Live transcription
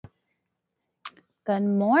Good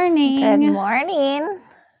morning. Good morning.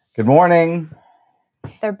 Good morning.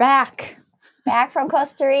 They're back. Back from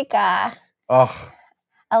Costa Rica. Oh,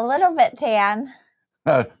 A little bit tan.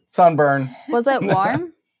 sunburn. Was it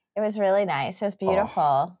warm? It was really nice. It was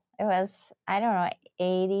beautiful. It was, I don't know,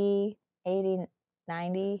 80,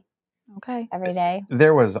 90 Okay. every day.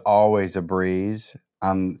 There was always a breeze,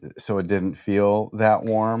 so it didn't feel that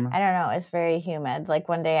warm. I don't know. It was very humid. Like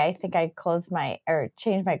one day, I think I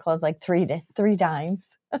changed my clothes like three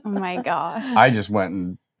times. Oh my gosh. I just went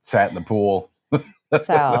and sat in the pool.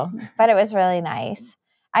 So, but it was really nice.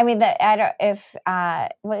 I mean, you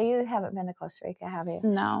haven't been to Costa Rica, have you?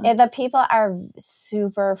 No. The people are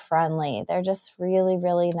super friendly. They're just really,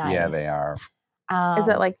 really nice. Yeah, they are. Is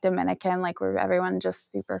it like Dominican, like where everyone's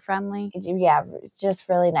just super friendly? Yeah, it's just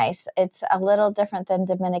really nice. It's a little different than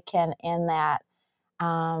Dominican in that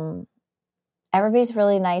everybody's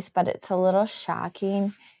really nice, but it's a little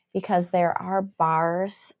shocking because there are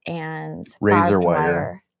bars and Razor barbed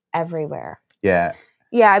wire everywhere. Yeah.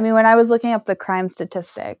 Yeah, I mean, when I was looking up the crime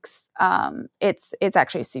statistics, it's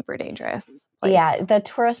actually super dangerous place. Yeah, the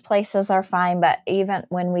tourist places are fine, but even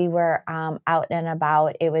when we were out and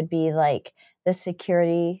about, it would be like the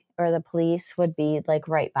security or the police would be like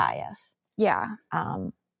right by us. Yeah.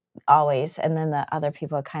 Always. And then the other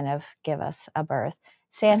people kind of give us a berth.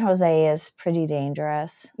 San Jose is pretty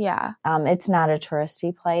dangerous. Yeah. It's not a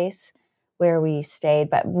touristy place where we stayed,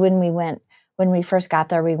 but when we first got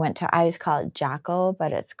there, we went to, I always call it Jaco,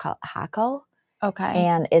 but it's called Jaco. Okay.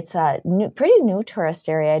 And it's a pretty new tourist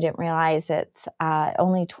area. I didn't realize it's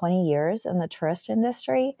only 20 years in the tourist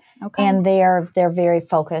industry. Okay. And they're very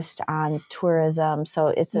focused on tourism. So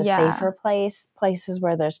it's a safer place. Places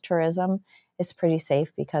where there's tourism, it's pretty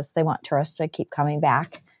safe because they want tourists to keep coming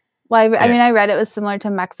back. Well, I mean, I read it was similar to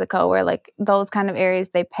Mexico where like those kind of areas,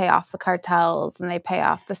 they pay off the cartels and they pay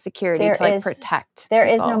off the security to protect. There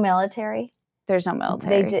is no military. There's no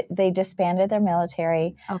military. They disbanded their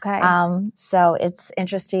military. Okay. So it's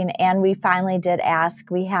interesting. And we finally did ask,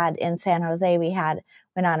 we had in San Jose, went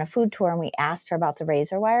on a food tour and we asked her about the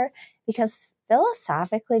razor wire because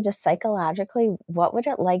philosophically, just psychologically, what would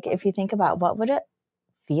it like, if you think about what would it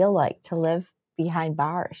feel like to live behind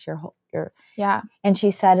bars yeah. And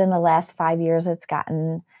she said in the last 5 years, it's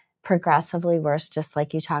gotten progressively worse, just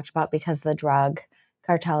like you talked about, because the drug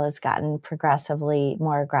cartel has gotten progressively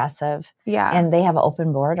more aggressive. Yeah. And they have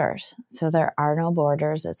open borders. So there are no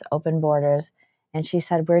borders. It's open borders. And she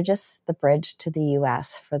said, we're just the bridge to the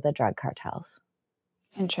U.S. for the drug cartels.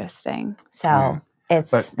 Interesting. So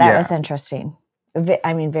that was interesting.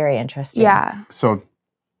 I mean, very interesting. Yeah. So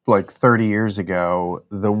like 30 years ago,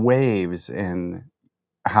 the waves in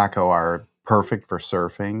Jaco are perfect for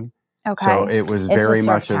surfing. Okay. So it was very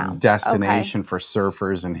much town. a destination for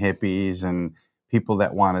surfers and hippies and people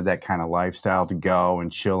that wanted that kind of lifestyle to go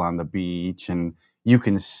and chill on the beach. And you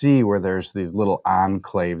can see where there's these little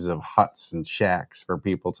enclaves of huts and shacks for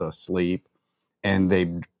people to sleep. And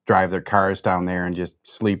they drive their cars down there and just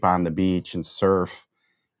sleep on the beach and surf,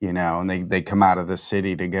 and they come out of the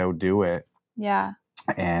city to go do it. Yeah.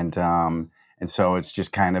 And so it's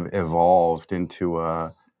just kind of evolved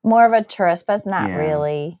into more of a tourist, but it's not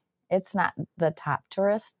really. It's not the top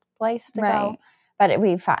tourist place to go. But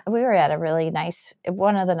we were at a really nice,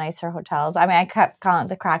 one of the nicer hotels. I mean, I kept calling it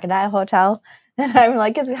the Crocodile Hotel. And I'm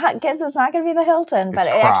like, kids, it's not going to be the Hilton. But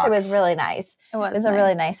it actually was really nice. It was a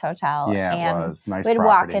really nice hotel. Yeah, and it was. Nice we'd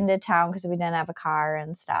property. walk into town because we didn't have a car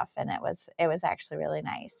and stuff. And it was actually really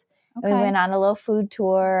nice. Okay. We went on a little food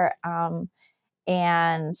tour.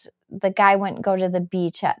 And the guy wouldn't go to the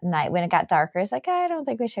beach at night when it got darker. He's like, I don't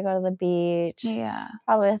think we should go to the beach. Yeah.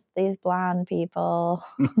 Probably with these blonde people.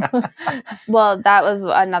 Well, that was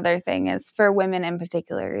another thing is for women in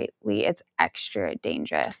particularly, it's extra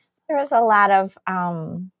dangerous. There was a lot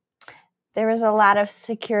of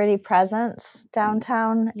security presence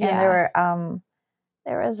downtown. Yeah. And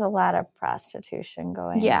there was a lot of prostitution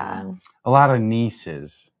going on. A lot of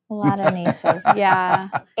nieces. A lot of nieces. Yeah.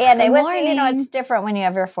 And it was, it's different when you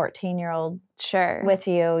have your 14-year-old with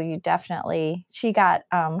you. You definitely, she got,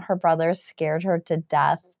 her brothers scared her to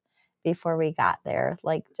death before we got there.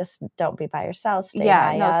 Like, just don't be by yourself. Stay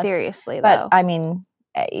by us. Seriously, but, though. I mean,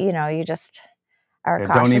 you just are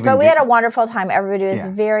cautious. But we had a wonderful time. Everybody was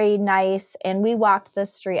very nice. And we walked the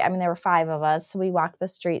street. I mean, there were 5 of us. So we walked the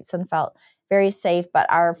streets and felt very safe.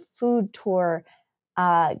 But our food tour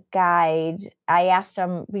guide, I asked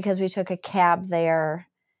him, because we took a cab there,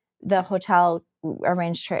 the hotel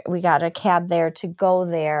arranged, we got a cab there to go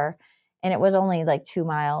there, and it was only like 2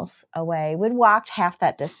 miles away. We'd walked half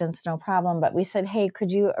that distance, no problem, but we said, hey,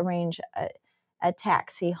 could you arrange a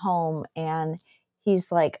taxi home? And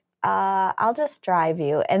he's like, I'll just drive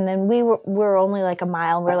you. And then we were only like a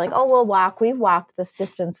mile. We're like, oh, we'll walk. We've walked this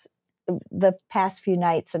distance the past few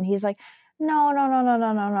nights. And he's like, no.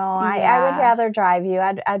 I would rather drive you.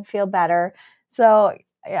 I'd feel better. So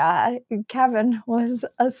Kevin was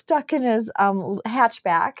stuck in his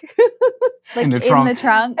hatchback. Like in the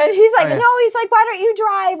trunk. And he's like, no, he's like, why don't you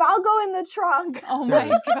drive? I'll go in the trunk. Oh my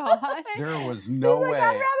gosh. There was no way. I'd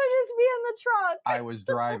rather just be in the trunk. I was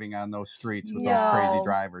driving on those streets with those crazy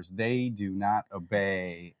drivers. They do not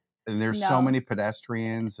obey. And there's so many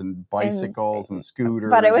pedestrians and bicycles and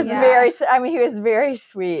scooters. But it was he was very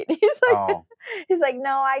sweet. He's like,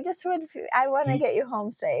 no, I want to get you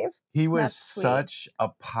home safe. He was such a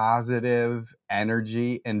positive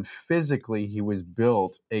energy, and physically he was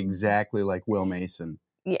built exactly like Will Mason.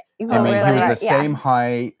 Yeah. He was the same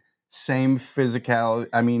height, same physicality.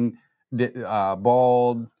 I mean,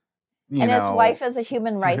 bald. His wife is a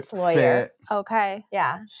human rights lawyer. Fit, okay.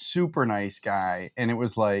 Yeah. Super nice guy. And it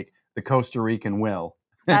was like the Costa Rican Will.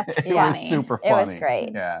 That's it was super funny. It was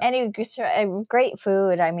great. Yeah. And great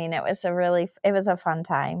food. I mean, it was a fun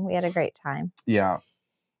time. We had a great time. Yeah.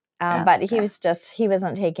 But he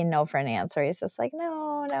wasn't taking no for an answer. He's just like,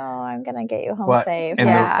 no, I'm going to get you home safe.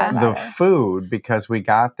 And the food, because we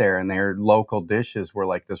got there and their local dishes were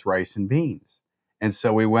like this rice and beans. And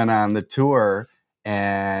so we went on the tour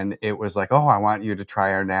and it was like, oh, I want you to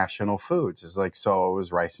try our national foods. It's like, so it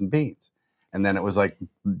was rice and beans. And then it was like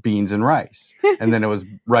beans and rice. And then it was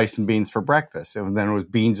rice and beans for breakfast. And then it was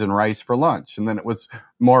beans and rice for lunch. And then it was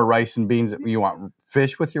more rice and beans. You want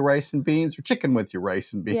fish with your rice and beans or chicken with your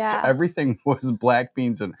rice and beans? Yeah. So everything was black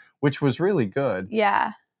beans, which was really good.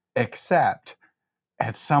 Yeah. Except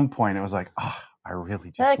at some point it was like, oh, I really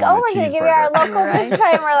just like, want we're going to give you our local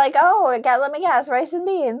buffet. And we're like, let me guess, rice and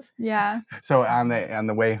beans. Yeah. So on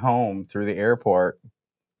the way home through the airport,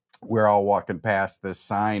 we're all walking past this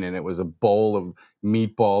sign and it was a bowl of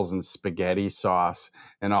meatballs and spaghetti sauce.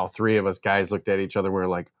 And all three of us guys looked at each other. We were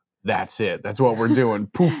like, that's it. That's what we're doing.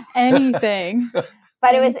 Poof. Anything.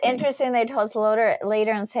 But it was interesting. They told us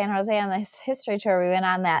later in San Jose on this history tour we went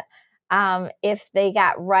on that if they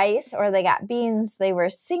got rice or they got beans, they were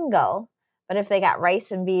single. But if they got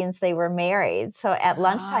rice and beans, they were married. So at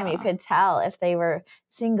lunchtime, you could tell if they were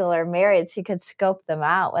single or married. So you could scope them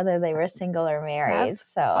out, whether they were single or married.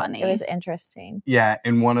 That's so funny. It was interesting. Yeah.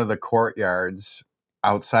 In one of the courtyards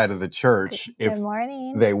outside of the church, Good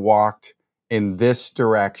morning. They walked in this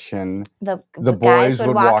direction, the boys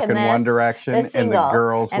would walk in one direction and the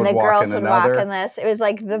girls would walk in another. Walk in this. It was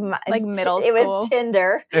like middle school. It was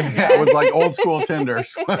Tinder. It was like old school Tinder.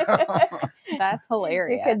 That's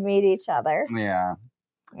hilarious. You could meet each other. Yeah.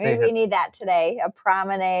 Maybe we need that today. A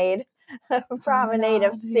promenade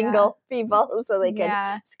of single people so they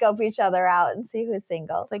can scope each other out and see who's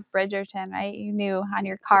single. It's like Bridgerton, right? You knew on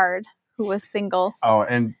your card who was single. Oh,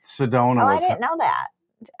 and Sedona was. I didn't know that.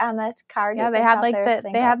 On this card, they had like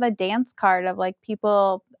they had the dance card of like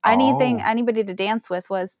people, anybody to dance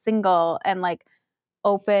with was single and like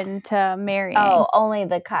open to marrying. Oh, only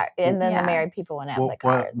the card, and then the married people wouldn't have the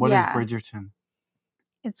cards. What is Bridgerton?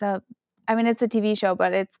 It's a TV show,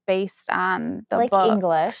 but it's based on the like books.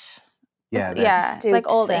 English. Yeah, it's like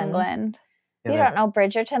old England. You don't know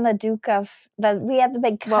Bridgerton, the Duke of we had the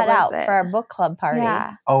big cutout for our book club party.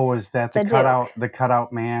 Yeah. Oh, was that the cutout? The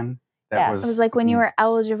cutout man. It was like when you were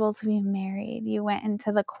eligible to be married, you went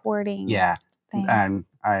into the courting. Yeah, thing. and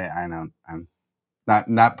I know I'm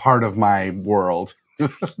not part of my world.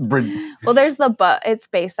 Well, there's the book. It's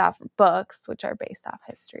based off books, which are based off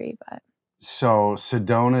history. But so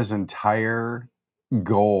Sedona's entire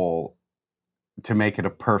goal to make it a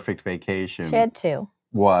perfect vacation, she had two,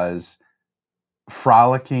 was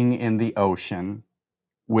frolicking in the ocean,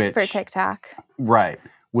 which for TikTok, right?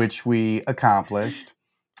 Which we accomplished.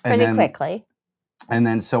 Pretty quickly. And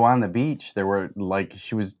then so on the beach, there were like,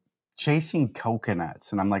 she was chasing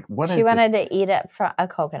coconuts. And I'm like, what is She wanted to eat it from a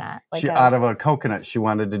coconut. Out of a coconut, she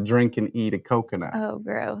wanted to drink and eat a coconut. Oh,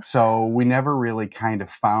 gross. So we never really kind of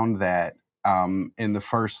found that in the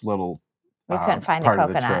first little we couldn't find part a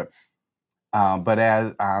coconut. Of the trip. But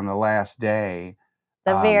as on the last day.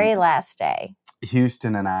 The very last day.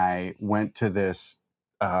 Houston and I went to this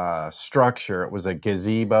structure. It was a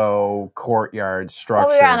gazebo courtyard structure.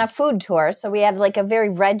 Well, we were on a food tour, so we had like a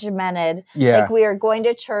very regimented. Yeah. Like we were going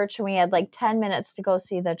to church, and we had like 10 minutes to go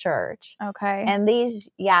see the church. Okay. And these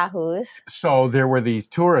yahoos. So there were these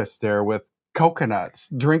tourists there with coconuts,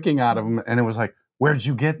 drinking out of them, and it was like, "Where'd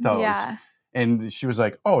you get those?" Yeah. And she was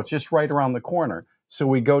like, "Oh, it's just right around the corner." So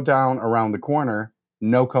we go down around the corner,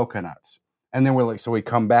 no coconuts, and then we're like, so we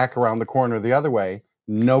come back around the corner the other way.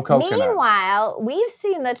 No coconuts. Meanwhile, we've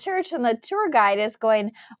seen the church and the tour guide is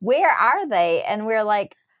going, where are they? And we're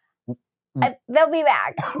like, they'll be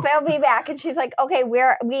back. They'll be back. And she's like, okay, we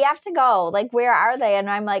have to go. Like, where are they? And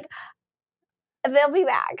I'm like, they'll be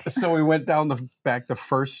back. So we went down the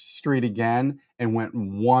first street again and went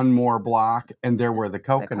one more block, and there were the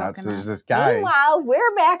coconuts. There's this guy. Meanwhile,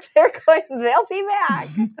 we're back there going, they'll be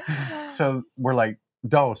back. So we're like,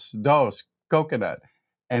 dose, coconut.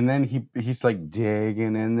 And then he's like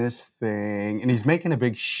digging in this thing, and he's making a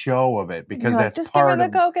big show of it because that's just part give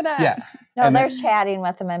of the coconut. Yeah. No, they're chatting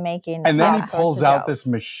with him and making. And then he pulls out this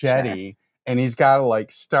machete, and he's got to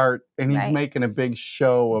like start, and he's making a big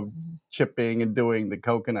show of chipping and doing the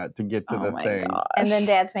coconut to get to the thing. Gosh. And then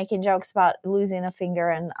Dad's making jokes about losing a finger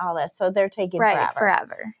and all this. So they're taking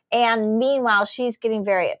forever. And meanwhile, she's getting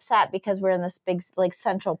very upset because we're in this big like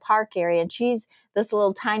Central Park area, and she's this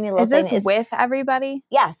little tiny little thing. Is this with everybody?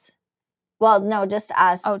 Yes. Well, no, just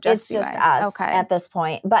us. Oh, it's just us at this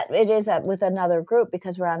point. But it is with another group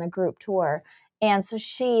because we're on a group tour. And so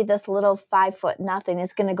this little 5' nothing,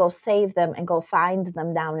 is going to go save them and go find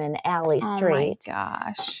them down an alley street. Oh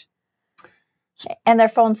my gosh. And their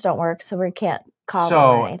phones don't work, so we can't call them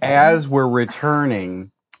or anything. So as we're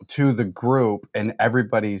returning to the group and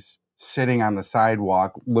everybody's sitting on the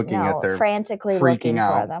sidewalk looking at their frantically freaking looking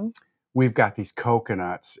out, for them. We've got these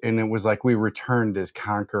coconuts, and it was like we returned as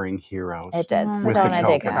conquering heroes. It did. Sedona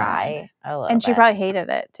did cry a little And she probably hated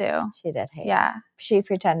it too. She did hate it. Yeah. She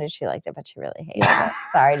pretended she liked it, but she really hated it.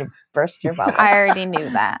 Sorry to burst your bubble. I already knew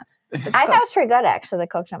that. I thought it was pretty good, actually, the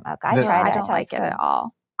coconut milk. I tried it. I don't like it at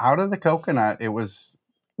all. Out of the coconut, it was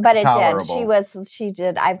But it tolerable. did. She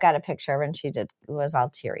did. I've got a picture of her, and she was all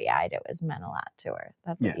teary-eyed. It was meant a lot to her.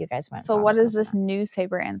 That you guys went. So what is this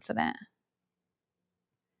newspaper incident?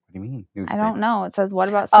 What do you mean? Newspaper? I don't know. It says, what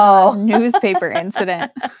about Sedona's newspaper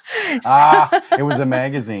incident? It was a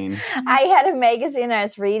magazine. I had a magazine. I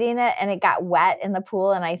was reading it, and it got wet in the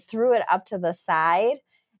pool, and I threw it up to the side.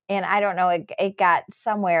 And I don't know, it got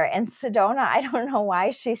somewhere. And Sedona, I don't know why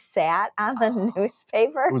she sat on the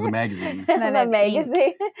newspaper. It was a magazine. The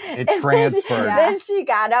magazine. It transferred. Then she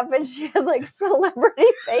got up and she had like celebrity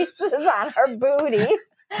faces on her booty.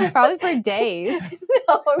 Probably for days.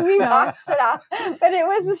 No, we washed it off. But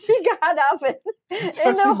she got up and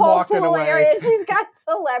in the whole pool area, she's got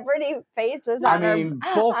celebrity faces on her.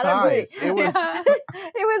 Full size. It was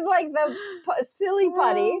it was like the silly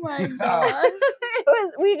putty. Oh my God.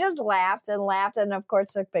 We just laughed, and of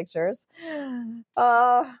course took pictures.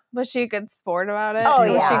 Was she a good sport about it? Oh,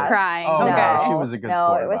 Was yeah. she crying? Oh, okay. no, she was a good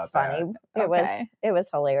sport. No, it was funny. It was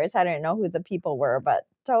hilarious. I didn't know who the people were, but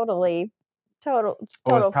total it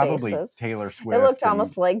was probably faces. Taylor Swift. It looked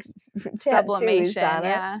almost like tattoos Sublimation, on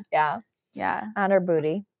it. Yeah. On her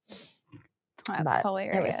booty. That's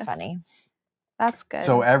hilarious. It was funny. That's good.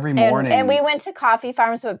 So every morning. And we went to coffee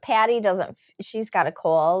farms, but Patty she's got a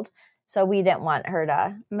cold. So we didn't want her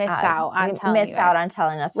to miss out on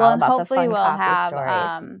telling us all about the fun coffee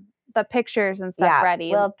stories. The pictures and stuff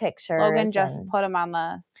ready. We'll pictures. Logan just put them on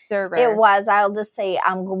the server. It was. I'll just say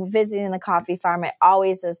I'm visiting the coffee farm. It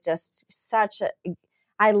always is just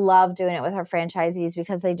I love doing it with our franchisees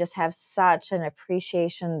because they just have such an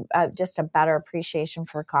appreciation, just a better appreciation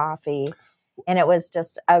for coffee. And it was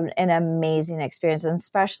just an amazing experience, and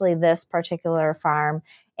especially this particular farm.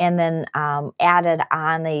 And then added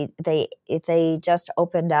on, they just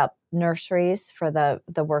opened up nurseries for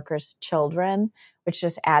the workers' children, which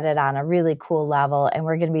just added on a really cool level. And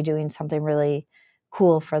we're going to be doing something really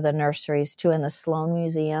cool for the nurseries too in the Sloan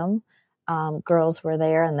Museum. Girls were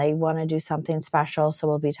there and they want to do something special. So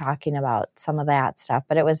we'll be talking about some of that stuff.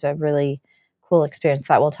 But it was a really cool experience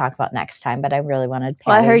that we'll talk about next time. But I really wanted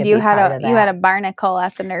Patty I heard to you be had part of that. you had a barnacle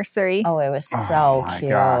at the nursery. Oh, it was so my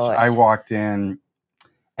cute. Gosh. I walked in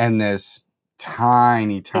and this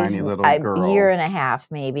tiny little girl, a year and a half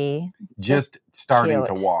maybe, just starting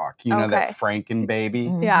cute. to walk. You know, that Franken baby.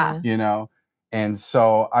 Mm-hmm. Yeah. You know, and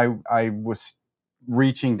so I was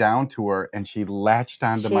reaching down to her, and she latched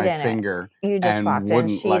onto my finger. You just and walked in.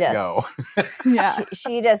 wouldn't let go.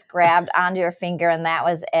 She just grabbed onto your finger, and that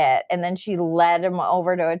was it. And then she led him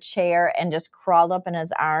over to a chair and just crawled up in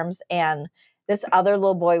his arms. And this other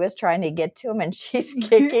little boy was trying to get to him, and she's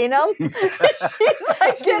kicking him. She's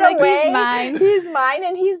like, get away. He's mine. He's mine.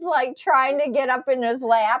 And he's like trying to get up in his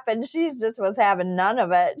lap, and she just was having none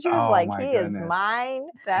of it. She was like, he is mine.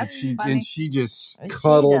 That's funny. And she just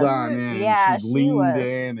cuddled on in. Yeah, she leaned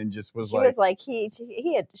in and just was like. She was like,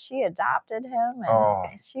 she adopted him,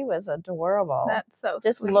 and she was adorable. That's so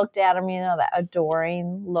just sweet. Looked at him, that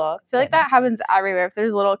adoring look. I feel like that happens everywhere. If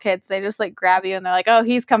there's little kids, they just like grab you and they're like, oh,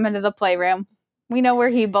 he's coming to the playroom. We know where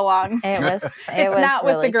he belongs. It's not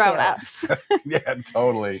really with the grown-ups. Yeah,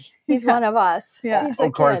 totally. He's one of us. Yeah. He's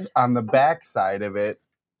of course, on the back side of it,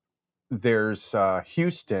 there's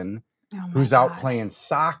Houston, who's out playing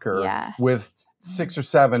soccer with 6 or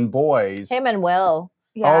 7 boys. Him and Will.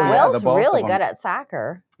 Yeah. Oh, yeah, Will's really good at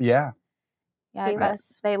soccer. Yeah. Yeah,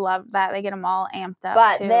 they love that. They get them all amped up.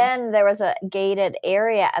 But too. then there was a gated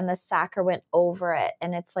area and the soccer went over it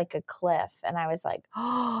and it's like a cliff. And I was like,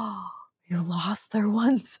 oh, you lost their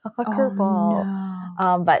one soccer ball.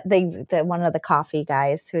 No. But one of the coffee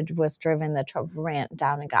guys who was driving the truck ran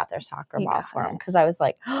down and got their soccer ball for him. Because I was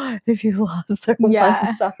like, oh, if you lost their one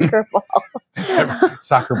soccer ball.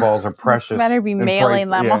 Soccer balls are precious. Better be mailing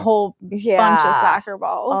them a whole bunch of soccer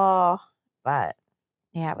balls. Oh, but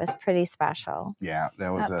yeah, it was pretty special. Yeah,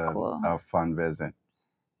 that was a fun visit.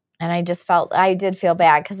 And I did feel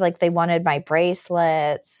bad because like they wanted my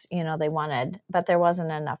bracelets, but there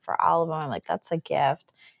wasn't enough for all of them. I'm like, that's a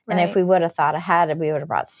gift. Right. And if we would have thought ahead, we would have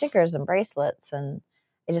brought stickers and bracelets. And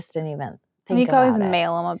I just didn't even think about it. You can always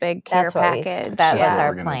mail them a big care package. That was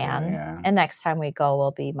our plan. And next time we go,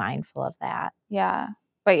 we'll be mindful of that. Yeah.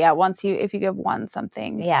 But yeah, if you give one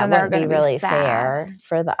something, then they're going to be really fair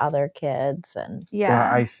for the other kids. And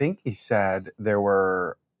well, I think he said there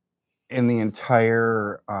were in the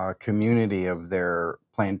entire community of their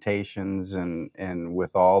plantations and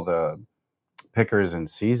with all the pickers in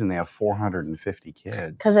season, they have 450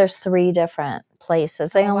 kids. Because there's 3 different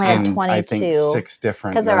places. They only have 22. I think 6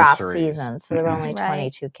 different because they're off season, so there were only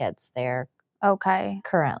 22 kids there. Okay.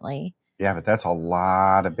 Currently. Yeah, but that's a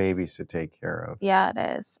lot of babies to take care of. Yeah,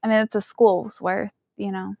 it is. I mean, it's a school's worth,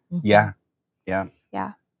 Mm-hmm. Yeah.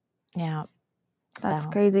 That's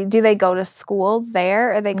crazy. Do they go to school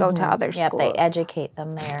there or they go to other schools? Yeah, they educate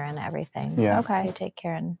them there and everything. Yeah. Okay. They take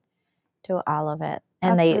care and do all of it.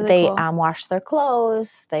 And That's really cool. wash their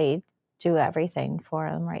clothes. They do everything for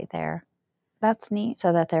them right there. That's neat.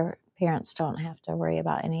 So that their parents don't have to worry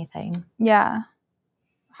about anything. Yeah.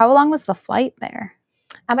 How long was the flight there?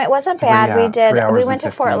 It wasn't bad. We went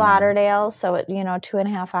to Fort Lauderdale, so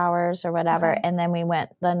 2.5 hours or whatever, and then we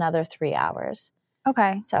went another 3 hours.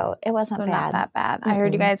 Okay. So it wasn't bad. Not that bad. Mm-hmm. I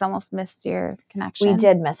heard you guys almost missed your connection. We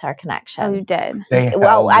did miss our connection. Oh, you did? They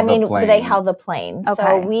held the plane. Okay.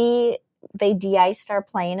 So they de-iced our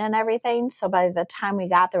plane and everything. So by the time we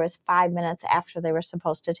got there was 5 minutes after they were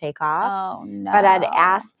supposed to take off. Oh, no. But I'd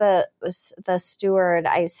asked the steward,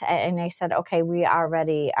 I said, okay, we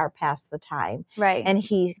already are past the time. Right. And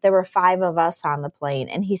there were 5 of us on the plane.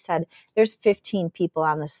 And he said, there's 15 people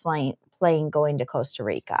on this plane going to Costa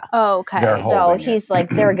Rica. Oh, okay. So he's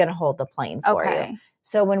like, they're going to hold the plane for you.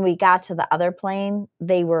 So when we got to the other plane,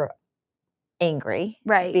 they were angry.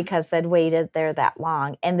 Right. Because they'd waited there that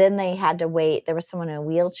long. And then they had to wait. There was someone in a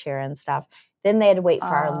wheelchair and stuff. Then they had to wait for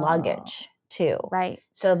our luggage too. Right.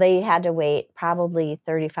 So they had to wait probably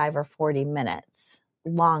 35 or 40 minutes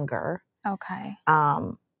longer. Okay.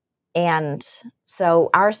 And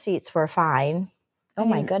so our seats were fine. Oh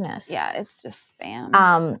my goodness. Yeah, it's just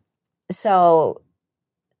spam.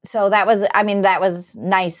 So that was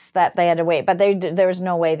nice that they had to wait, but there was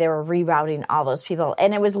no way they were rerouting all those people.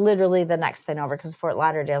 And it was literally the next thing over because Fort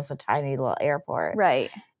Lauderdale's a tiny little airport. Right.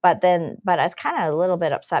 But I was kind of a little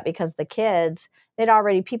bit upset because the kids,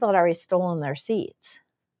 people had already stolen their seats.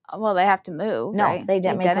 Well, they have to move. No, right? they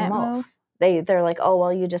didn't make them move. They're like, oh,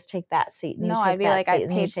 well, you just take that seat. And I'd be like, I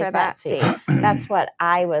paid for that seat. That's what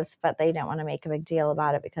I was, but they didn't want to make a big deal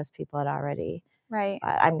about it because people had already. Right.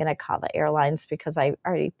 I'm going to call the airlines because I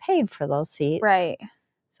already paid for those seats. Right.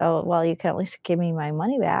 So, you can at least give me my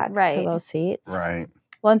money back for those seats. Right.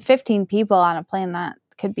 Well, and 15 people on a plane, that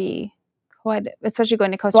could be quite, especially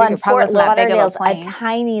going to Costa Rica. Fort Lauderdale's a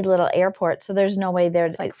tiny little airport, so there's no way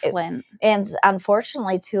they're like Flint. And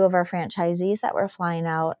unfortunately, 2 of our franchisees that were flying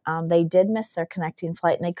out, they did miss their connecting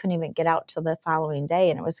flight, and they couldn't even get out till the following day,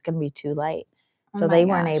 and it was going to be too late. So they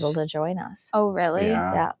weren't able to join us. Oh, really?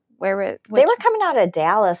 Yeah. They were coming out of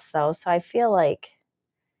Dallas, though, so I feel like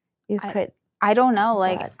you could. I don't know.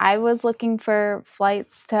 Like, I was looking for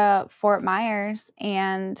flights to Fort Myers,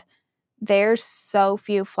 and there's so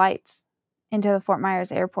few flights into the Fort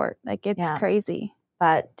Myers airport. Like, it's crazy.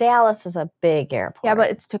 But Dallas is a big airport. Yeah,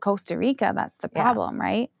 but it's to Costa Rica. That's the problem,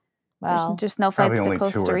 right? Well, there's just no flights to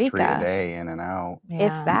Costa Rica. Probably only 2 or 3 a day in and out.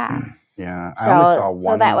 Yeah. If that. Yeah. I only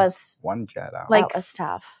saw one jet out. That was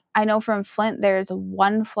tough. I know from Flint, there's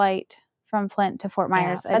 1 flight from Flint to Fort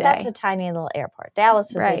Myers a day. But that's a tiny little airport.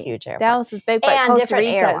 Dallas is a huge airport. Dallas is big, but and Costa different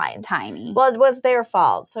Rica airlines. Is tiny. Well, it was their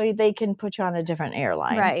fault, so they can put you on a different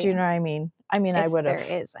airline. Right. Do you know what I mean? I would have.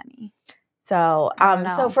 There is any. So,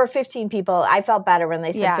 so for 15 people, I felt better when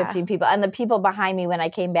they said 15 people. And the people behind me when I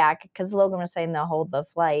came back, because Logan was saying they'll hold the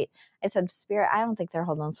flight. I said, Spirit, I don't think they're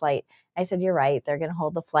holding the flight. I said, you're right. They're going to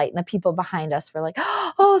hold the flight. And the people behind us were like,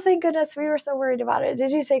 oh, thank goodness. We were so worried about it. Did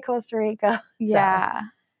you say Costa Rica? Yeah.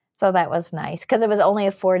 So that was nice because it was only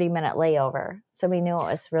a 40-minute layover. So we knew it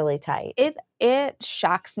was really tight. It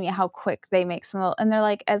shocks me how quick they make some. And they're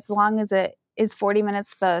like, as long as it is 40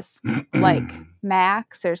 minutes, the like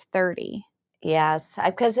max, there's 30. Yes,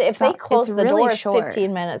 because if they close the doors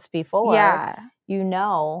 15 minutes before, you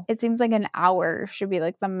know. It seems like an hour should be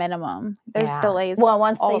like the minimum. There's delays. Well,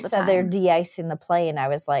 once they said they're de-icing the plane, I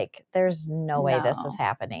was like, there's no way this is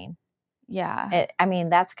happening. Yeah. I mean,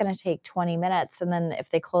 that's going to take 20 minutes. And then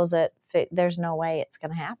if they close it, there's no way it's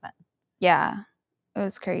going to happen. Yeah. It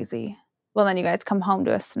was crazy. Well, then you guys come home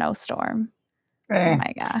to a snowstorm. Oh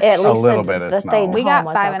my gosh. At least a little bit of snow. We got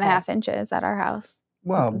 5.5 inches at our house.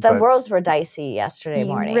 Well, the roads were dicey yesterday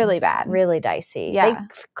morning. Really bad. Really dicey. Yeah. They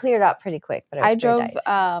cleared up pretty quick, but it was drove pretty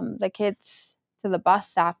dicey. The kids to the bus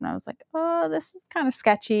stop, and I was like, oh, this is kind of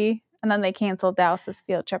sketchy. And then they canceled Dallas's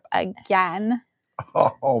field trip again.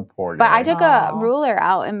 Oh, poor guy. But I took a ruler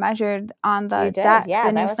out and measured on the deck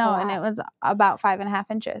the new snow, and it was about 5.5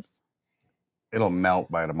 inches. It'll melt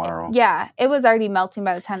by tomorrow. Yeah, it was already melting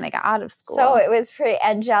by the time they got out of school. So it was pretty.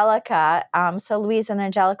 Angelica, so Louise and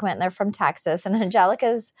Angelica went, and they're from Texas, and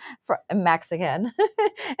Angelica's Mexican.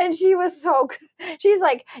 And she was she's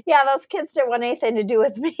like, yeah, those kids didn't want anything to do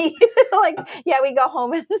with me. Like, yeah, we go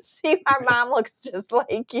home and see our mom looks just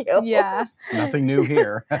like you. Yeah. Nothing new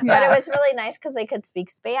here. But it was really nice because they could speak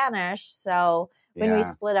Spanish. So when we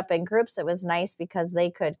split up in groups, it was nice because they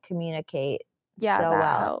could communicate. Yeah, so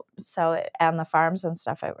well. Helps. So on the farms and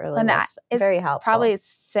stuff, it really was very helpful. Probably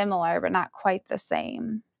similar, but not quite the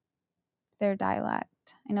same. Their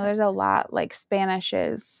dialect. I know there's a lot like Spanish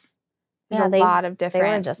is. There's a lot of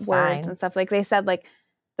different words and stuff. Like they said, like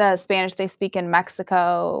the Spanish they speak in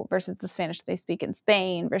Mexico versus the Spanish they speak in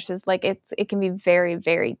Spain versus like it can be very,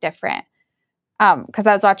 very different. Because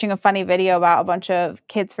I was watching a funny video about a bunch of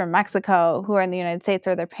kids from Mexico who are in the United States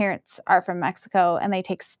or their parents are from Mexico and they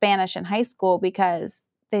take Spanish in high school because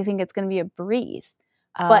they think it's going to be a breeze.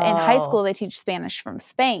 But in high school, they teach Spanish from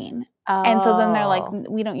Spain. And so then they're like,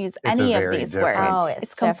 we don't use any of these words. Oh,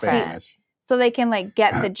 it's different. So they can like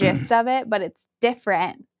get the gist of it, but it's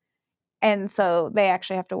different. And so they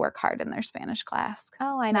actually have to work hard in their Spanish class.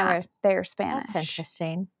 Oh, I know. Their Spanish. That's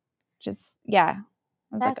interesting. Just, yeah.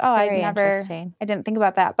 I was That's like, very interesting. I didn't think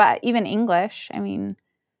about that. But even English, I mean,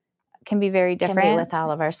 can be very different. Can be with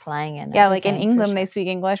all of our slang and like in England, they speak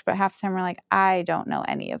English, but half the time we're like, I don't know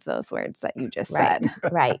any of those words that you just said.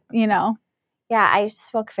 Right. You know? Yeah, I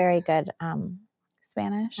spoke very good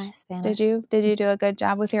Spanish. My Spanish. Did you do a good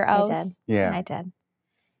job with your O's? I did. Yeah. I did.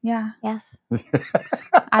 Yeah. Yes.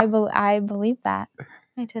 I believe that.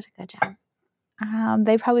 I did a good job.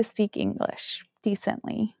 They probably speak English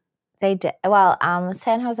decently. They did. Well,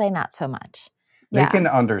 San Jose, not so much. They can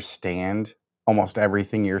understand almost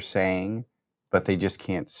everything you're saying, but they just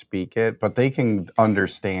can't speak it. But they can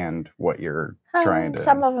understand what you're trying to.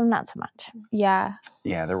 Some of them, not so much. Yeah.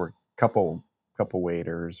 Yeah, there were a couple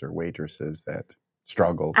waiters or waitresses that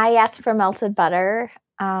struggled. I asked for melted butter.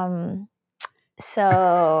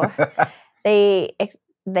 So they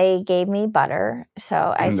gave me butter.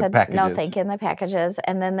 So I said, no, thank you, in the packages.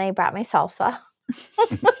 And then they brought me salsa.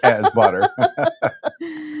 As butter.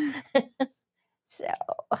 So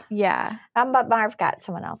yeah. But Marv got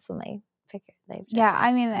someone else and they figured they. Yeah,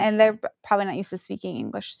 I mean, and they're probably not used to speaking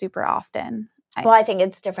English super often. Well, I think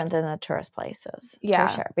it's different than the tourist places. Yeah.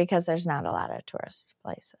 For sure. Because there's not a lot of tourist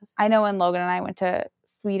places. I know when Logan and I went to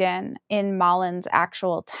Sweden, in Malins'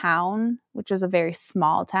 actual town, which was a very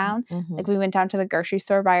small town, like we went down to the grocery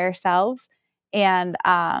store by ourselves, and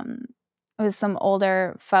it was some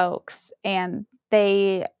older folks, and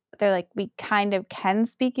they're like, we kind of can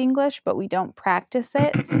speak English, but we don't practice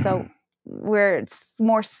it, so we're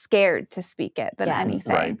more scared to speak it than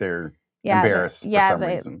anything. Right, they're embarrassed for some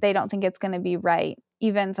reason. They don't think it's going to be right.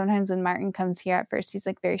 Even sometimes when Martin comes here at first, he's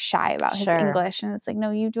like very shy about his English, and it's like,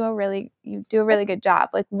 no, you do a really good job.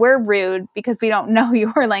 Like, we're rude because we don't know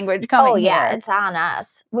your language coming here. Oh yeah, it's on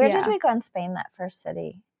us. Where did we go in Spain, that first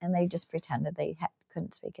city? And they just pretended they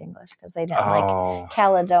couldn't speak English because they didn't like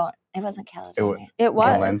Caledonia. It wasn't Caledonia. It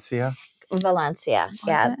was Valencia.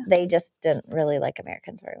 Yeah, they just didn't really like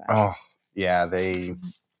Americans very much. Oh yeah, they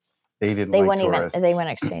didn't. They like tourists. They wouldn't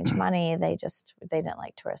exchange money. They didn't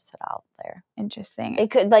like tourists at all there. Interesting.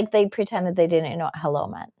 They pretended they didn't know what hello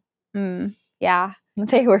meant. Yeah,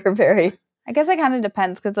 they were very. I guess it kind of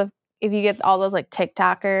depends because if you get all those like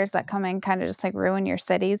TikTokers that come in kind of just like ruin your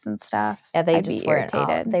cities and stuff. Yeah, they just weren't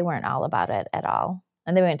all about it at all.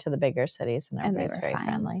 And they went to the bigger cities and everybody was very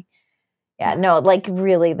friendly. Yeah, no, like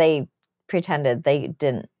really they pretended they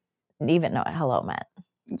didn't even know what hello meant.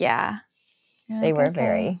 Yeah. They were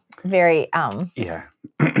very, very yeah.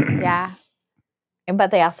 Yeah. But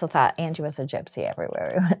they also thought Angie was a gypsy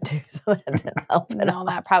everywhere we went to, so that didn't help at all.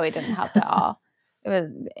 That probably didn't help at all.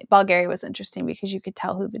 Bulgaria was interesting because you could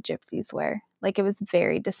tell who the gypsies were. Like it was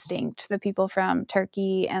very distinct. The people from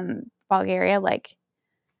Turkey and Bulgaria, like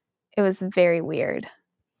it was very weird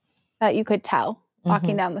that you could tell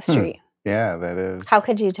walking down the street. Yeah, that is. How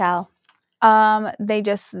could you tell?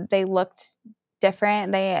 They looked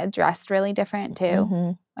different. They dressed really different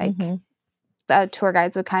too. Like the tour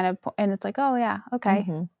guides would kind of, and it's like, oh yeah, okay.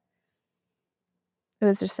 It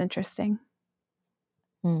was just interesting.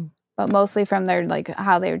 But mostly from their, like,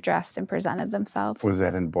 how they were dressed and presented themselves. Was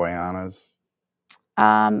that in Bojana's?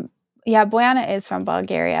 Yeah, Bojana is from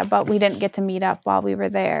Bulgaria, but we didn't get to meet up while we were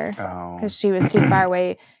there because she was too far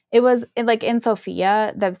away. It was like in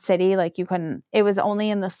Sofia, the city, like you couldn't, it was only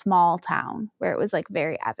in the small town where it was like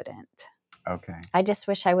very evident. Okay. I just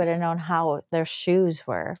wish I would have known how their shoes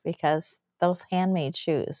were because those handmade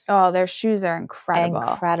shoes. Oh, their shoes are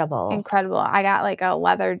incredible. Incredible. I got like a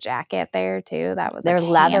leather jacket there too. That was their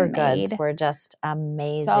like leather handmade. Goods were just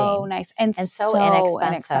amazing. So nice and so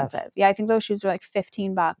inexpensive. Yeah, I think those shoes were like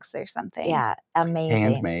 $15 or something. Yeah,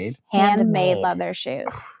 amazing. Handmade leather shoes.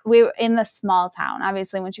 We were in the small town.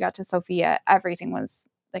 Obviously, once you got to Sofia, everything was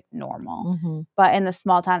like normal. But in the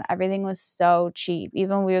small town, everything was so cheap.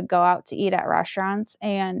 Even we would go out to eat at restaurants,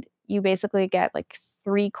 and you basically get like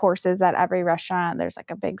 3 courses at every restaurant. There's like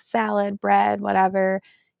a big salad, bread, whatever,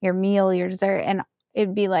 your meal, your dessert, and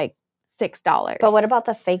it'd be like $6. But what about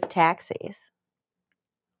the fake taxis?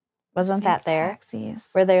 Wasn't that there? Taxis.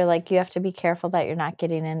 Where they're like, you have to be careful that you're not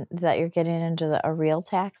getting into a real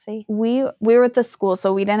taxi? We were with the school,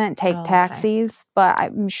 so we didn't take taxis, but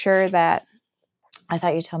I'm sure that. I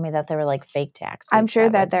thought you told me that there were like fake taxis. I'm sure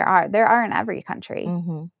that there are in every country.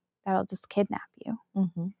 That'll just kidnap you.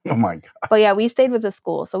 Oh my God. But yeah, we stayed with the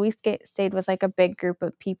school. So we stayed with like a big group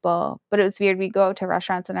of people. But it was weird. We'd go to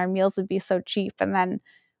restaurants and our meals would be so cheap. And then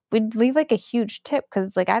we'd leave like a huge tip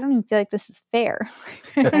because like, I don't even feel like this is fair.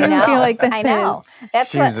 I don't feel like this is.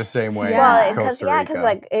 That's she was the same way. Well, because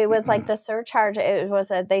like it was like the surcharge. It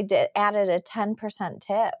was added a 10%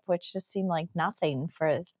 tip, which just seemed like nothing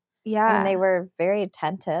for. Yeah. I mean, they were very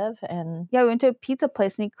attentive and. Yeah, we went to a pizza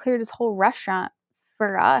place and he cleared his whole restaurant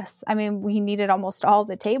for us. I mean, we needed almost all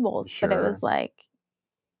the tables, but it was like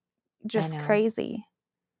just crazy.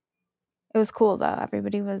 It was cool though.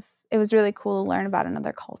 It was really cool to learn about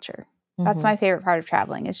another culture. That's my favorite part of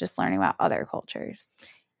traveling is just learning about other cultures.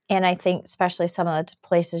 And I think especially some of the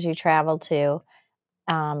places you travel to,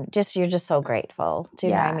 you're just so grateful. Do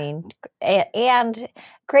you know what I mean? And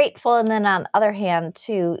grateful. And then on the other hand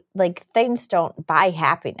too, like things don't buy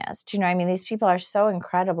happiness. Do you know what I mean? These people are so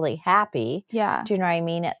incredibly happy. Yeah. Do you know what I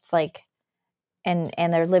mean? It's like, and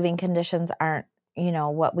their living conditions aren't,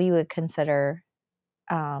 what we would consider,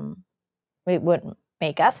 it wouldn't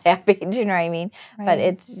make us happy. Do you know what I mean? Right. But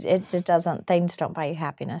it doesn't, things don't buy you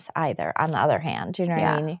happiness either. On the other hand, do you know what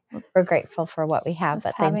I mean? We're grateful for what we have,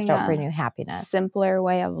 but things don't bring you happiness. Simpler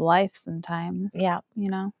way of life sometimes. Yeah.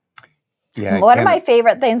 Yeah, one of my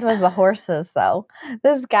favorite things was the horses, though.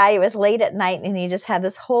 This guy, it was late at night, and he just had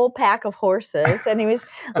this whole pack of horses, and he was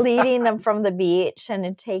leading them from the beach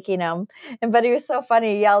and taking them. But he was so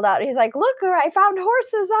funny. He yelled out, he's like, "Look, I found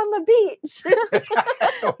horses on the beach."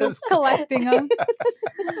 Just collecting them.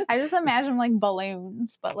 I just imagine like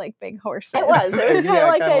balloons, but like big horses. It was kind of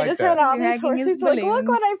like I just had all these horses. He's like, "Look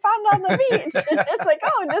what I found on the beach." It's like,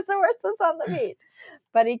 oh, just the horses on the beach.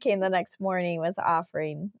 But he came the next morning, was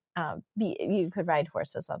offering. You could ride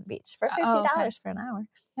horses on the beach for $50 for an hour.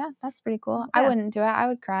 Yeah, that's pretty cool. Yeah. I wouldn't do it. I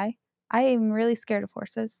would cry. I am really scared of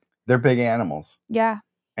horses. They're big animals. Yeah.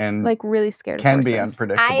 And like really scared of horses. Can be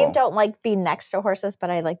unpredictable. I don't like being next to horses,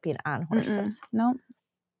 but I like being on horses. Nope.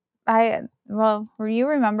 You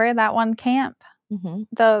remember that one camp?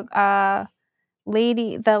 The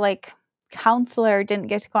lady, the like counselor didn't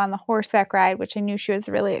get to go on the horseback ride, which I knew she was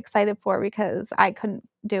really excited for because I couldn't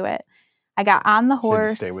do it. I got on the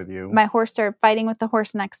horse. Stay with you. My horse started fighting with the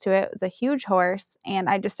horse next to it. It was a huge horse. And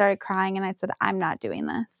I just started crying and I said, I'm not doing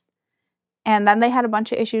this. And then they had a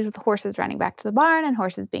bunch of issues with the horses running back to the barn and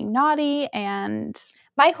horses being naughty. And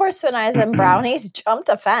my horse, when I was in Brownies, jumped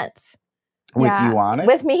a fence. With you on it?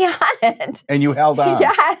 With me on it. And you held on?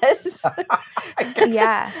 Yes.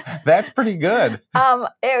 Yeah. That's pretty good.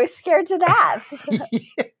 It was scared to death.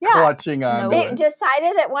 Yeah. Clutching on it.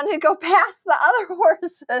 Decided it wanted to go past the other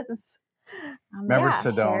horses. Remember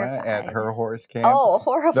Sedona at her horse camp? Oh,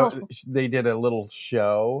 horrible. They did a little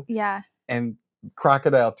show. Yeah. And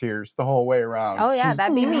crocodile tears the whole way around. Oh, yeah,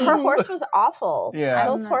 that'd be me. Her horse was awful. Yeah.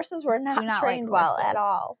 Those horses were not trained well at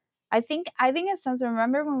all. I think it sounds,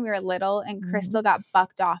 remember when we were little and Crystal got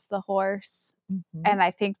bucked off the horse? Mm-hmm. And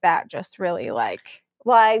I think that just really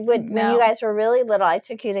when you guys were really little, I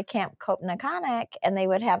took you to Camp Kopnakonic and they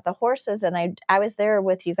would have the horses and I was there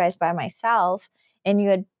with you guys by myself and you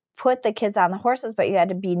had put the kids on the horses, but you had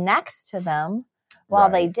to be next to them while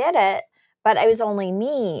they did it. But it was only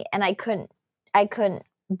me and I couldn't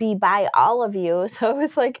be by all of you. So it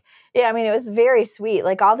was it was very sweet.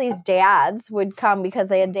 Like all these dads would come because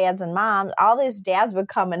they had dads and moms. All these dads would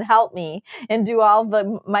come and help me and do all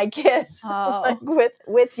my kids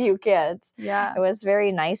with you kids. Yeah. It was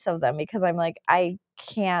very nice of them because I'm I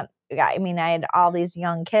can't, I had all these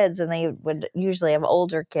young kids and they would usually have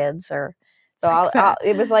older kids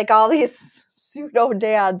it was all these pseudo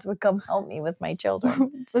dads would come help me with my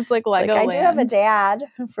children. It's like Legoland. I do have a dad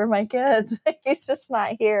for my kids. He's just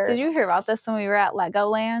not here. Did you hear about this when we were at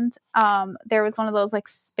Legoland? There was one of those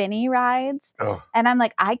spinny rides. Oh. And I'm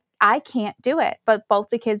I can't do it. But both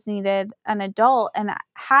the kids needed an adult. And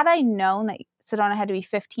had I known that Sedona had to be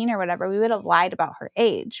 15 or whatever, we would have lied about her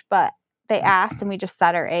age. But they asked and we just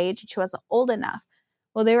said her age and she wasn't old enough.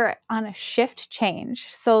 Well, they were on a shift change.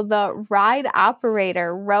 So the ride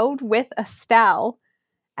operator rode with Estelle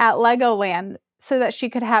at Legoland so that she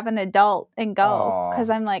could have an adult and go. Because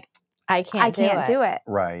I'm I can't do it.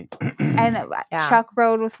 Right. And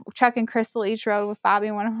Chuck and Crystal each rode with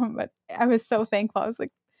Bobby, one of them. But I was so thankful. I was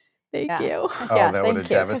thank you. Oh, that would have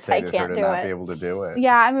devastated her to not be able to do it.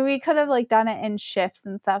 Yeah, we could have done it in shifts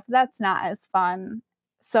and stuff. That's not as fun.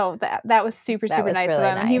 So that was super nice of him.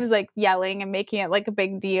 Nice. And he was yelling and making it a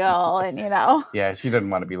big deal and Yeah, she didn't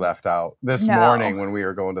want to be left out. This morning when we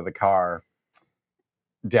were going to the car,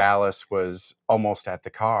 Dallas was almost at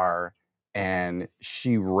the car and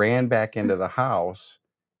she ran back into the house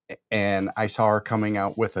and I saw her coming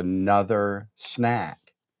out with another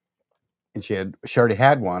snack. And she already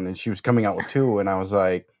had one and she was coming out with two and I was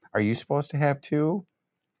like, "Are you supposed to have two?"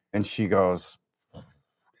 And she goes,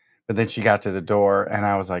 but then she got to the door and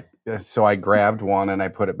I was like, so I grabbed one and I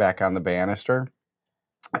put it back on the banister.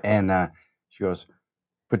 And she goes,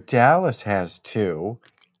 "But Dallas has two."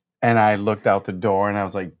 And I looked out the door and I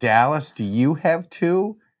was like, "Dallas, do you have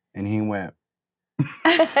two?" And he went,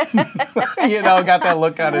 got that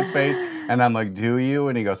look on his face. And I'm like, "Do you?"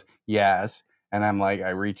 And he goes, "Yes." And I'm like,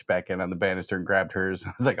 I reached back in on the banister and grabbed hers.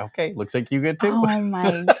 I was like, "Okay, looks like you get two." Oh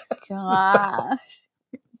my gosh.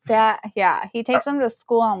 He takes them to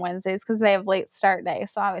school on Wednesdays because they have late start day.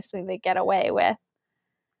 So obviously they get away with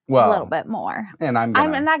a little bit more. And I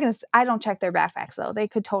don't check their backpacks though. They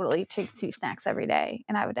could totally take 2 snacks every day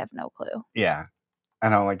and I would have no clue. Yeah. I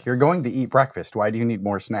know, you're going to eat breakfast. Why do you need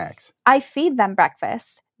more snacks? I feed them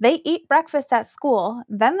breakfast. They eat breakfast at school,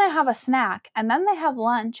 then they have a snack, and then they have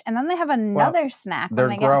lunch, and then they have another snack when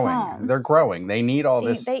they get home. They're growing. They need all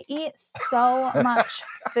this. They eat so much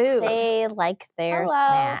food. They like their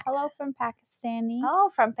snacks. Hello from Pakistani. Oh,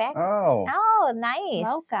 from Pakistan. Oh,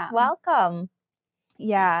 nice. Welcome.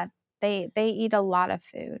 Yeah, they eat a lot of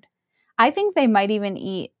food. I think they might even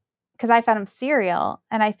eat, because I fed them cereal,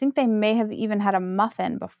 and I think they may have even had a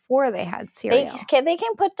muffin before they had cereal. They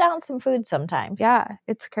can put down some food sometimes. Yeah,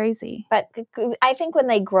 it's crazy. But I think when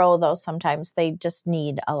they grow, though, sometimes they just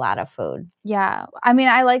need a lot of food. Yeah.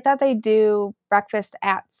 I like that they do breakfast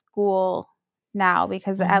at school now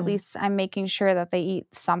because at least I'm making sure that they eat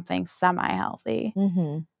something semi-healthy.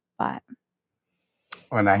 Mm-hmm. But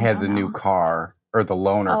when I had the new car, or the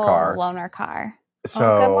loaner car. Loaner car.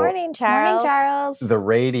 So, good morning, Charles. Morning, Charles. The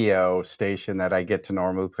radio station that I get to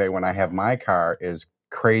normally play when I have my car is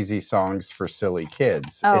Crazy Songs for Silly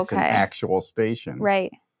Kids. Oh, it's an actual station.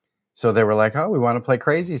 Right. So they were like, "Oh, we want to play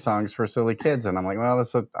Crazy Songs for Silly Kids." And I'm like, "Well,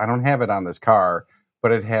 I don't have it on this car,"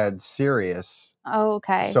 but it had Sirius. Oh,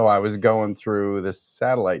 okay. So I was going through this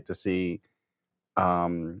satellite to see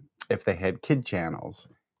if they had kid channels.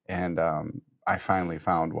 And I finally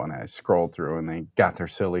found one. I scrolled through and they got their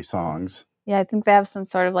silly songs. Yeah, I think they have some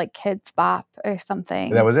sort of Kids Bop or something.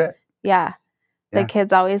 That was it? Yeah. The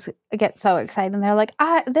kids always get so excited and they're like,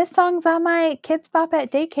 this song's on my Kids Bop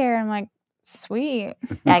at daycare. I'm like, sweet.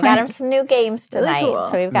 Yeah, I got them some new games tonight. Really cool.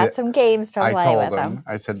 So we've got some games to play with them.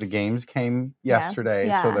 I said the games came yesterday,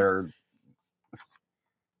 so they're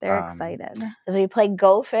They're excited. Because we played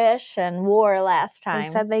Go Fish and War last time.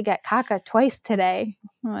 They said they get caca twice today.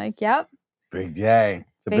 I'm like, yep. Big day.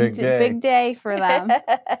 It's a big day. Big day for them.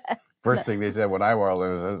 First thing they said when I walked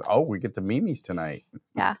in was, "Oh, we get to Mimi's tonight."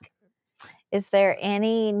 Yeah. Is there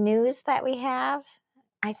any news that we have?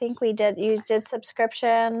 I think we did. You did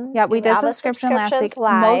subscription. Yeah, we did subscription last week.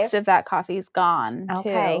 Live. Most of that coffee's gone.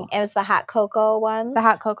 Okay. Too. It was the hot cocoa ones. The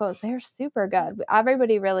hot cocos. They're super good.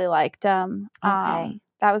 Everybody really liked them. Okay.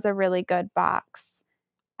 That was a really good box.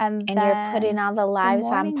 And you're putting all the lives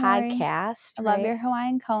on podcast. I love your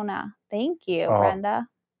Hawaiian Kona. Thank you, Brenda.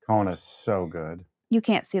 Kona's so good. You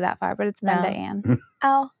can't see that far, but it's Brenda Ann.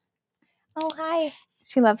 Oh, hi.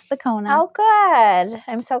 She loves the Kona. Oh, good.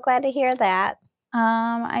 I'm so glad to hear that.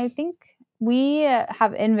 I think we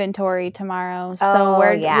have inventory tomorrow, so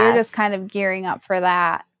we're just kind of gearing up for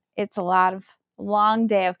that. It's a long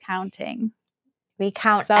day of counting. We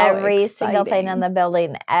count every single thing in the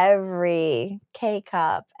building, every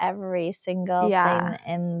K-Cup, every single thing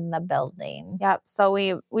in the building. Yep. So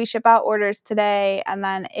we ship out orders today, and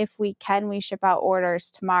then if we can, we ship out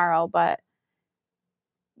orders tomorrow, but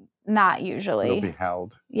not usually. They'll be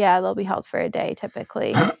held. Yeah, they'll be held for a day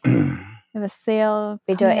typically. We have a sale.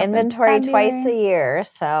 We do an inventory twice a year,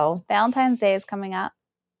 so Valentine's Day is coming up.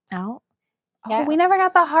 Oh, yeah. We never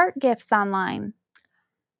got the heart gifts online.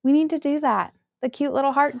 We need to do that. The cute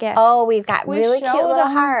little heart gifts. Oh, we've got really cute little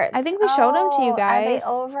hearts. I think we showed them to you guys. Are they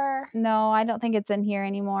over? No, I don't think it's in here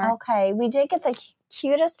anymore. Okay, we did get the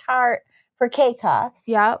cutest heart for K-Cups.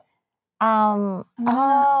 Yep.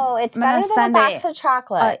 It's better than a box of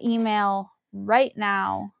chocolates. An email right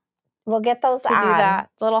now. We'll get those to do that.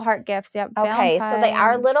 Little heart gifts. Yep. Okay, so they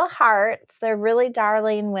are little hearts. They're really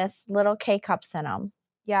darling with little K-Cups in them.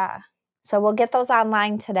 Yeah. So we'll get those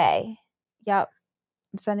online today. Yep.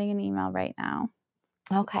 I'm sending an email right now.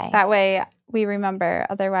 Okay. That way we remember.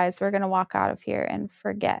 Otherwise, we're going to walk out of here and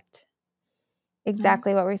forget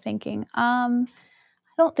exactly what we're thinking. I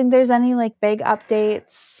don't think there's any big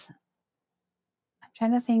updates. I'm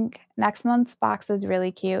trying to think. Next month's box is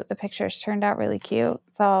really cute. The pictures turned out really cute.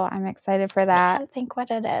 So I'm excited for that. I can't think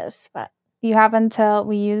what it is, but you have until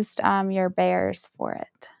we used your bears for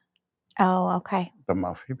it. Oh, okay. The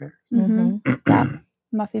Muffy Bears. Mm-hmm. Yeah.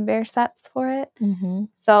 Muffy Bear sets for it. Mm-hmm.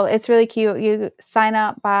 So it's really cute. You sign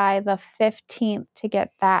up by the 15th to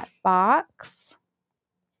get that box.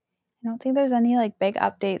 I don't think there's any big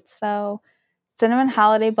updates though. Cinnamon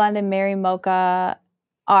Holiday Blend and Mary Mocha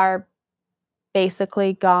are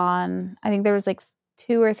basically gone. I think there was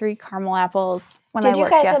 2 or 3 caramel apples when Did I you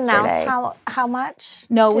guys yesterday. Announce how much?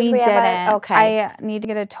 No, we didn't. Okay. I need to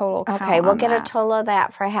get a total count. Okay, we'll get a total of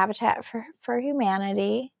that for Habitat for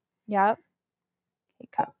Humanity. Yep.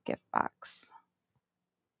 Cup gift box.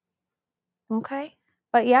 Okay.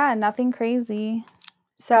 But yeah, nothing crazy.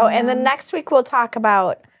 So, and then next week we'll talk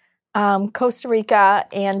about Costa Rica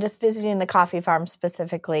and just visiting the coffee farm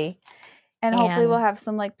specifically. And hopefully we'll have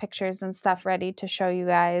some pictures and stuff ready to show you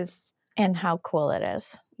guys. And how cool it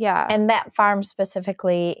is. Yeah. And that farm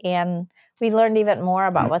specifically. And we learned even more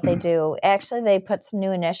about what they do. Actually, they put some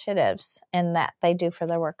new initiatives in that they do for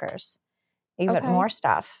their workers. Even more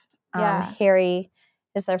stuff. Harry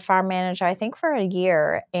is their farm manager, I think, for a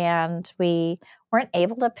year. And we weren't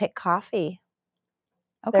able to pick coffee.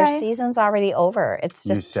 Okay. Their season's already over. It's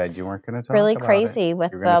just you said you weren't going to talk really about crazy it.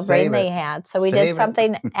 with the rain they had. So we did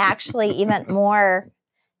something actually even more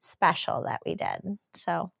special that we did.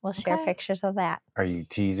 So we'll share pictures of that. Are you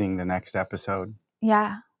teasing the next episode?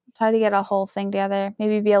 Yeah. Try to get a whole thing together.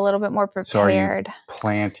 Maybe be a little bit more prepared. So are you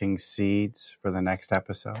planting seeds for the next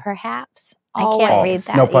episode? Perhaps. I can't read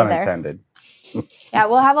that. No pun intended. Yeah,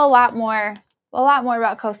 we'll have a lot more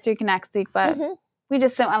about Costa Rica next week, but we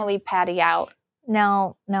just didn't want to leave Patty out.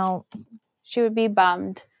 No. She would be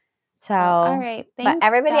bummed. So, all right. Thanks, but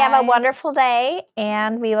everybody have a wonderful day,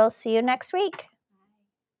 and we will see you next week.